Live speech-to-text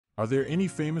Are there any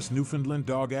famous Newfoundland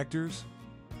dog actors?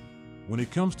 When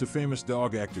it comes to famous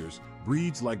dog actors,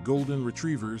 breeds like Golden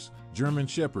Retrievers, German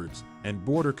Shepherds, and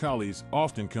Border Collies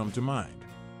often come to mind.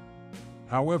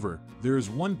 However, there is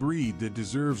one breed that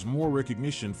deserves more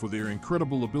recognition for their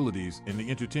incredible abilities in the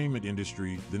entertainment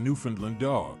industry: the Newfoundland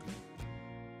dog.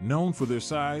 Known for their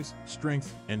size,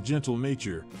 strength, and gentle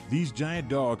nature, these giant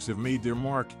dogs have made their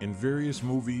mark in various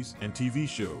movies and TV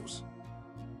shows.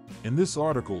 In this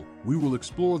article, we will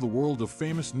explore the world of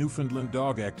famous Newfoundland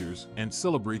dog actors and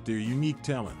celebrate their unique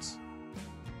talents.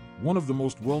 One of the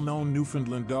most well-known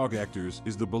Newfoundland dog actors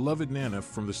is the beloved Nana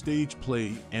from the stage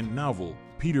play and novel,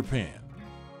 Peter Pan.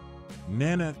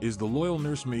 Nana is the loyal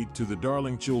nursemaid to the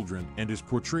darling children and is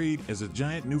portrayed as a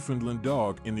giant Newfoundland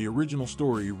dog in the original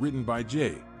story written by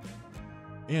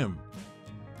J.M.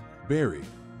 Barrie.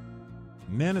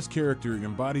 Nana's character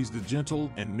embodies the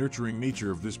gentle and nurturing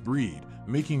nature of this breed,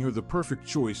 making her the perfect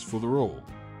choice for the role.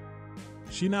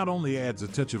 She not only adds a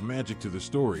touch of magic to the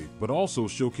story, but also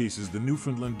showcases the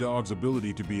Newfoundland dog's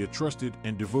ability to be a trusted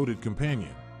and devoted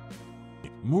companion.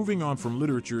 Moving on from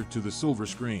literature to the silver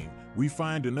screen, we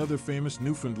find another famous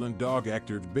Newfoundland dog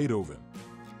actor, Beethoven.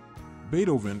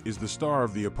 Beethoven is the star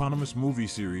of the eponymous movie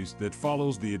series that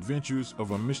follows the adventures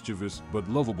of a mischievous but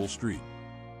lovable street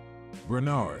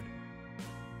Bernard.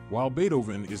 While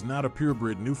Beethoven is not a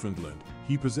purebred Newfoundland,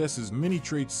 he possesses many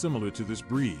traits similar to this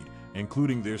breed,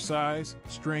 including their size,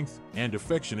 strength, and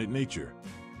affectionate nature.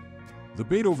 The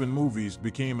Beethoven movies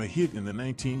became a hit in the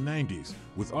 1990s,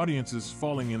 with audiences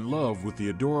falling in love with the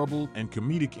adorable and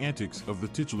comedic antics of the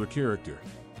titular character.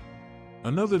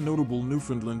 Another notable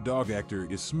Newfoundland dog actor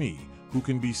is Smee, who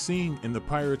can be seen in the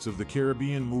Pirates of the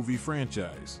Caribbean movie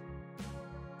franchise.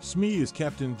 Smee is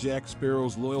Captain Jack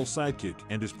Sparrow's loyal sidekick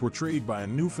and is portrayed by a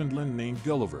Newfoundland named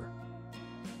Gulliver.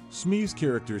 Smee's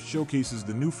character showcases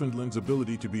the Newfoundland's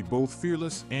ability to be both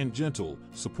fearless and gentle,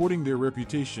 supporting their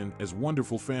reputation as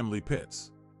wonderful family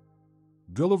pets.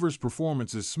 Gulliver's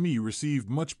performance as Smee received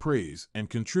much praise and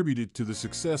contributed to the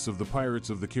success of the Pirates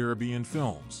of the Caribbean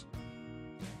films.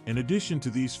 In addition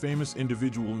to these famous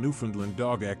individual Newfoundland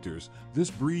dog actors, this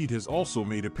breed has also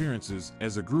made appearances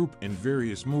as a group in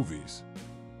various movies.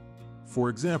 For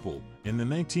example, in the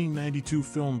 1992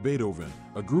 film Beethoven,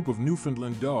 a group of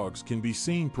Newfoundland dogs can be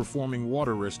seen performing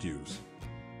water rescues.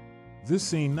 This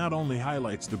scene not only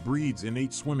highlights the breed's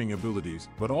innate swimming abilities,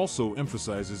 but also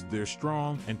emphasizes their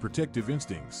strong and protective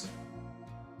instincts.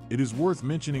 It is worth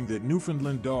mentioning that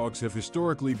Newfoundland dogs have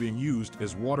historically been used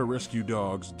as water rescue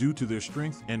dogs due to their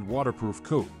strength and waterproof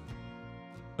coat.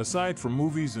 Aside from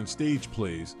movies and stage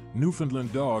plays,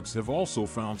 Newfoundland dogs have also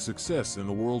found success in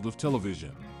the world of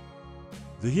television.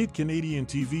 The hit Canadian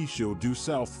TV show Due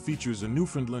South features a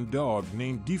Newfoundland dog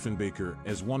named Diefenbaker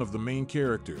as one of the main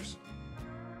characters.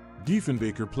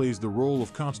 Diefenbaker plays the role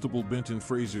of Constable Benton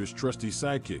Fraser's trusty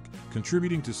sidekick,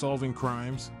 contributing to solving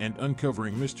crimes and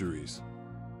uncovering mysteries.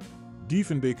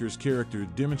 Diefenbaker's character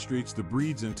demonstrates the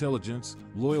breed's intelligence,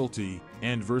 loyalty,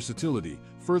 and versatility,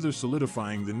 further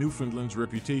solidifying the Newfoundland's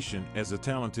reputation as a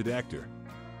talented actor.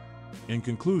 In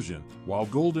conclusion, while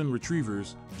Golden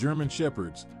Retrievers, German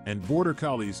Shepherds, and Border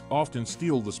Collies often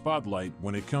steal the spotlight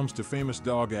when it comes to famous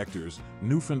dog actors,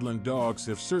 Newfoundland dogs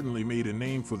have certainly made a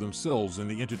name for themselves in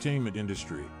the entertainment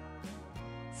industry.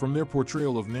 From their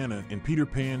portrayal of Nana in Peter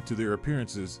Pan to their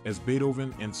appearances as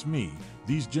Beethoven and Smee,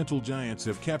 these gentle giants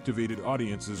have captivated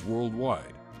audiences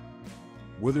worldwide.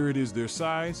 Whether it is their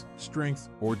size, strength,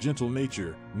 or gentle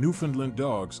nature, Newfoundland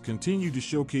dogs continue to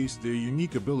showcase their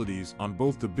unique abilities on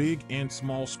both the big and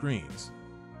small screens.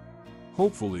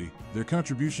 Hopefully, their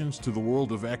contributions to the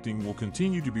world of acting will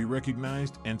continue to be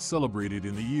recognized and celebrated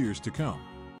in the years to come.